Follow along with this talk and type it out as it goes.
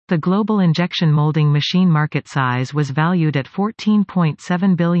The global injection molding machine market size was valued at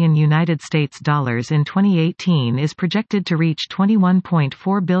 $14.7 billion in 2018 is projected to reach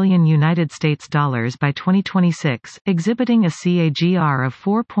 $21.4 billion by 2026, exhibiting a CAGR of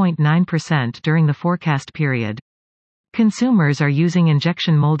 4.9% during the forecast period. Consumers are using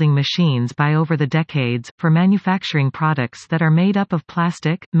injection molding machines by over the decades, for manufacturing products that are made up of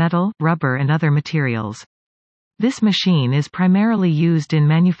plastic, metal, rubber and other materials. This machine is primarily used in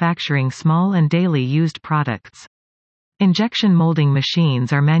manufacturing small and daily used products. Injection molding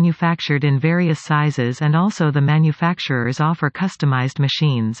machines are manufactured in various sizes and also the manufacturers offer customized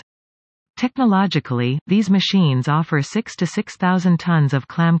machines. Technologically, these machines offer 6 to 6,000 tons of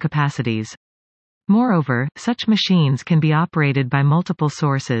clam capacities. Moreover, such machines can be operated by multiple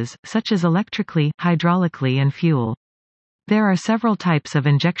sources, such as electrically, hydraulically and fuel. There are several types of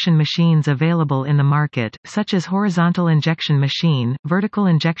injection machines available in the market, such as horizontal injection machine, vertical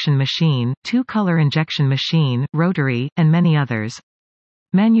injection machine, two-color injection machine, rotary, and many others.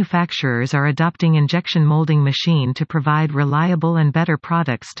 Manufacturers are adopting injection molding machine to provide reliable and better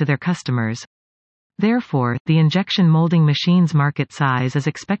products to their customers. Therefore, the injection molding machines market size is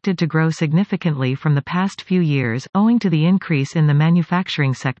expected to grow significantly from the past few years, owing to the increase in the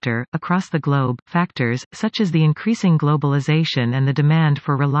manufacturing sector across the globe. Factors such as the increasing globalization and the demand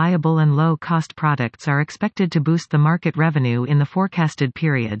for reliable and low-cost products are expected to boost the market revenue in the forecasted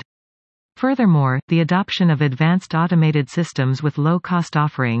period. Furthermore, the adoption of advanced automated systems with low-cost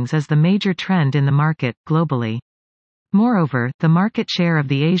offerings is the major trend in the market, globally. Moreover, the market share of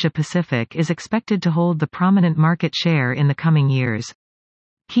the Asia-Pacific is expected to hold the prominent market share in the coming years.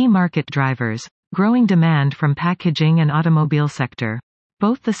 Key market drivers. Growing demand from packaging and automobile sector.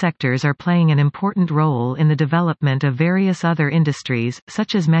 Both the sectors are playing an important role in the development of various other industries,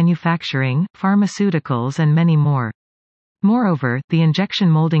 such as manufacturing, pharmaceuticals and many more. Moreover, the injection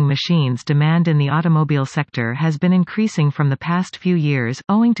molding machines demand in the automobile sector has been increasing from the past few years,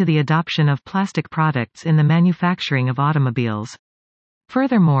 owing to the adoption of plastic products in the manufacturing of automobiles.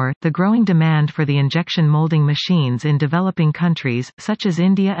 Furthermore, the growing demand for the injection molding machines in developing countries, such as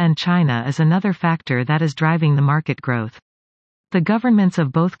India and China, is another factor that is driving the market growth. The governments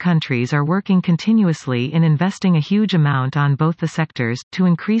of both countries are working continuously in investing a huge amount on both the sectors, to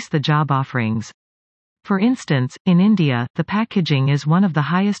increase the job offerings. For instance, in India, the packaging is one of the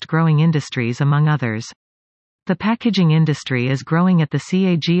highest growing industries among others. The packaging industry is growing at the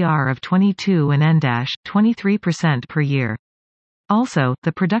CAGR of 22 and N-23% per year. Also,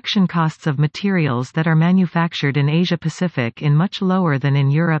 the production costs of materials that are manufactured in Asia-Pacific is much lower than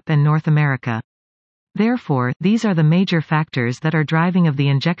in Europe and North America. Therefore, these are the major factors that are driving of the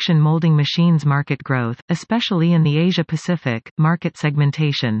injection molding machines market growth, especially in the Asia-Pacific market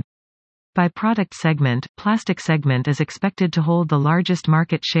segmentation. By product segment, plastic segment is expected to hold the largest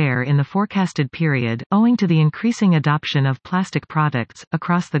market share in the forecasted period, owing to the increasing adoption of plastic products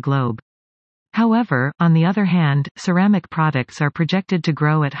across the globe. However, on the other hand, ceramic products are projected to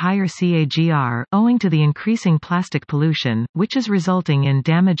grow at higher CAGR, owing to the increasing plastic pollution, which is resulting in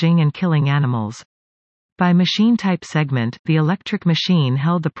damaging and killing animals. By machine type segment, the electric machine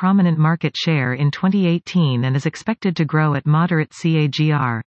held the prominent market share in 2018 and is expected to grow at moderate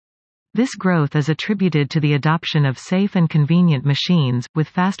CAGR. This growth is attributed to the adoption of safe and convenient machines, with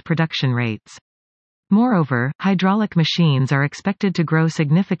fast production rates. Moreover, hydraulic machines are expected to grow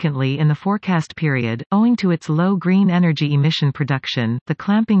significantly in the forecast period, owing to its low green energy emission production. The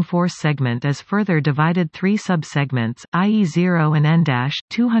clamping force segment is further divided three sub-segments, i.e. 0 and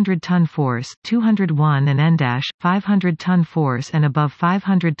N-200 ton force, 201 and N-500 ton force and above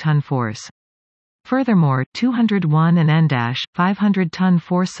 500 ton force. Furthermore, 201 and N-500 ton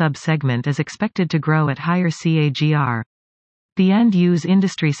force sub-segment is expected to grow at higher CAGR. The end-use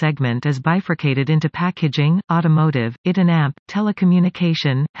industry segment is bifurcated into packaging, automotive, IT and AMP,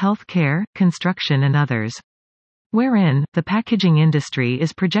 telecommunication, healthcare, construction and others. Wherein, the packaging industry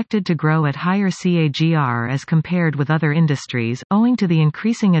is projected to grow at higher CAGR as compared with other industries, owing to the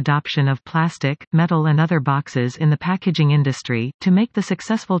increasing adoption of plastic, metal and other boxes in the packaging industry, to make the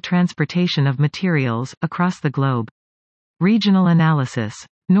successful transportation of materials across the globe. Regional analysis.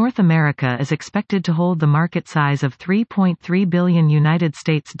 North America is expected to hold the market size of $3.3 billion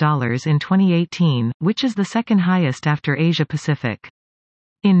in 2018, which is the second highest after Asia Pacific.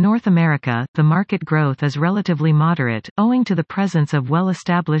 In North America, the market growth is relatively moderate, owing to the presence of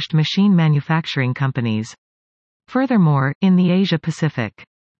well-established machine manufacturing companies. Furthermore, in the Asia-Pacific,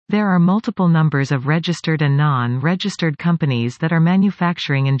 there are multiple numbers of registered and non-registered companies that are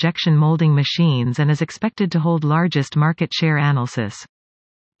manufacturing injection molding machines and is expected to hold largest market share analysis.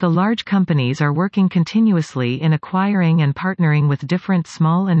 The large companies are working continuously in acquiring and partnering with different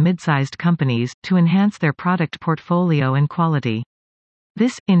small and mid-sized companies, to enhance their product portfolio and quality.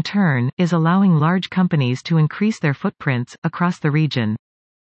 This, in turn, is allowing large companies to increase their footprints across the region.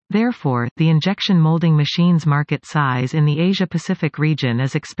 Therefore, the injection molding machines market size in the Asia-Pacific region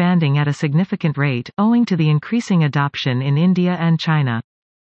is expanding at a significant rate, owing to the increasing adoption in India and China.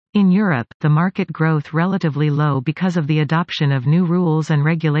 In Europe, the market growth relatively low because of the adoption of new rules and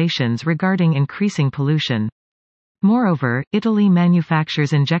regulations regarding increasing pollution. Moreover, Italy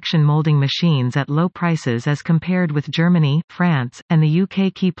manufactures injection molding machines at low prices as compared with Germany, France, and the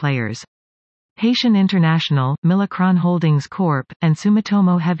UK. Key players: Haitian International, Milacron Holdings Corp., and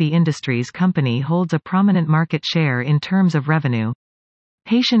Sumitomo Heavy Industries Company holds a prominent market share in terms of revenue.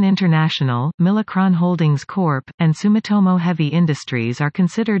 Haitian International, Milacron Holdings Corp., and Sumitomo Heavy Industries are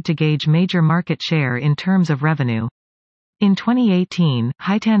considered to gauge major market share in terms of revenue. In 2018,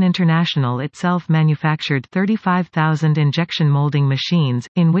 Haitan International itself manufactured 35,000 injection molding machines,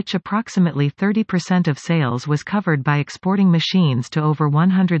 in which approximately 30% of sales was covered by exporting machines to over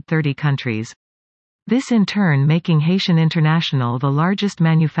 130 countries. This in turn making Haitian International the largest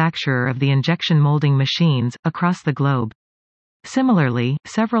manufacturer of the injection molding machines across the globe. Similarly,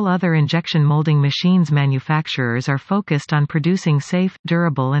 several other injection molding machines manufacturers are focused on producing safe,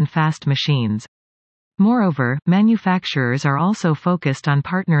 durable and fast machines. Moreover, manufacturers are also focused on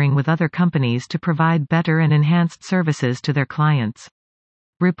partnering with other companies to provide better and enhanced services to their clients.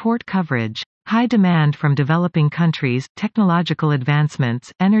 Report coverage. High demand from developing countries, technological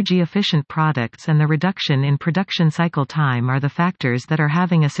advancements, energy-efficient products and the reduction in production cycle time are the factors that are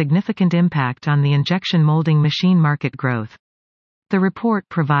having a significant impact on the injection molding machine market growth. The report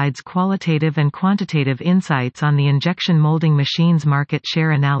provides qualitative and quantitative insights on the injection molding machines market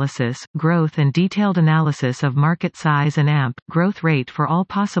share analysis, growth and detailed analysis of market size and AMP growth rate for all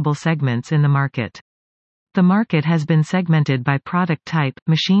possible segments in the market. The market has been segmented by product type,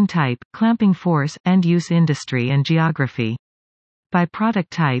 machine type, clamping force, end-use industry and geography. By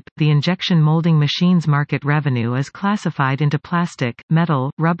product type, the injection molding machines market revenue is classified into plastic,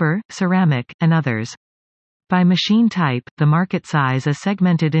 metal, rubber, ceramic, and others. By machine type, the market size is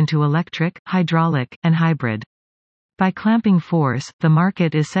segmented into electric, hydraulic, and hybrid. By clamping force, the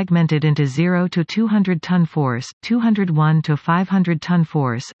market is segmented into 0 to 200 ton force, 201 to 500 ton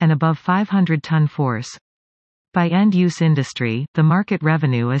force, and above 500 ton force. By end-use industry, the market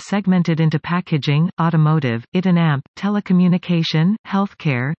revenue is segmented into packaging, automotive, IT and AMP, telecommunication,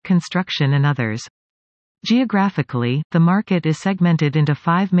 healthcare, construction and others. Geographically, the market is segmented into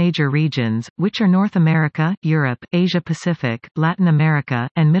 5 major regions, which are North America, Europe, Asia-Pacific, Latin America,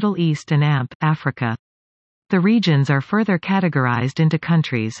 and Middle East and AMP, Africa. The regions are further categorized into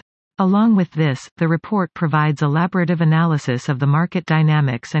countries. Along with this, the report provides elaborative analysis of the market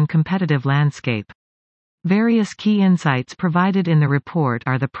dynamics and competitive landscape. Various key insights provided in the report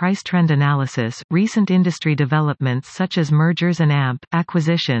are the price trend analysis, recent industry developments such as mergers and AMP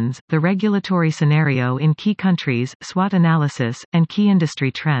acquisitions, the regulatory scenario in key countries, SWOT analysis, and key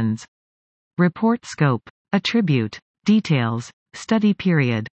industry trends. Report scope. Attribute. Details. Study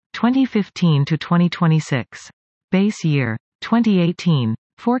period. 2015 to 2026. Base year. 2018.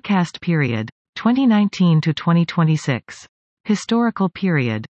 Forecast period. 2019 to 2026. Historical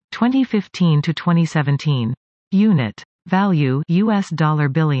period. 2015 to 2017. Unit. Value US dollar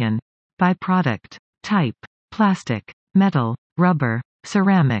billion. By product. Type. Plastic. Metal. Rubber.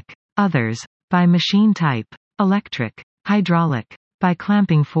 Ceramic. Others. By machine type. Electric. Hydraulic. By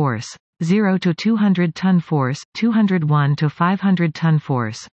clamping force. 0 to 200 ton force, 201 to 500 ton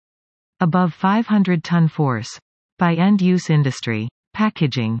force. Above 500 ton force. By end-use industry.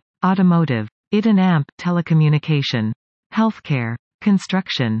 Packaging. Automotive. IT and AMP telecommunication. Healthcare.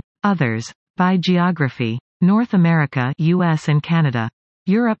 Construction. Others. By geography. North America, US and Canada.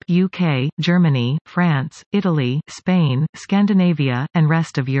 Europe, UK, Germany, France, Italy, Spain, Scandinavia, and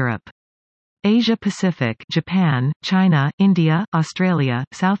rest of Europe. Asia Pacific, Japan, China, India, Australia,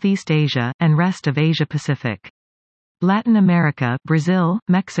 Southeast Asia, and rest of Asia Pacific. Latin America, Brazil,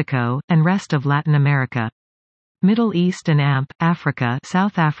 Mexico, and rest of Latin America. Middle East and AMP, Africa,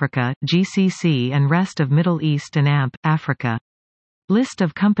 South Africa, GCC and rest of Middle East and AMP, Africa. List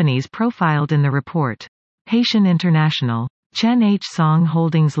of companies profiled in the report. Haitian International. Chen H. Song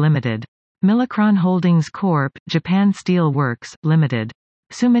Holdings Limited. Milacron Holdings Corp., Japan Steel Works, Limited.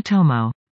 Sumitomo.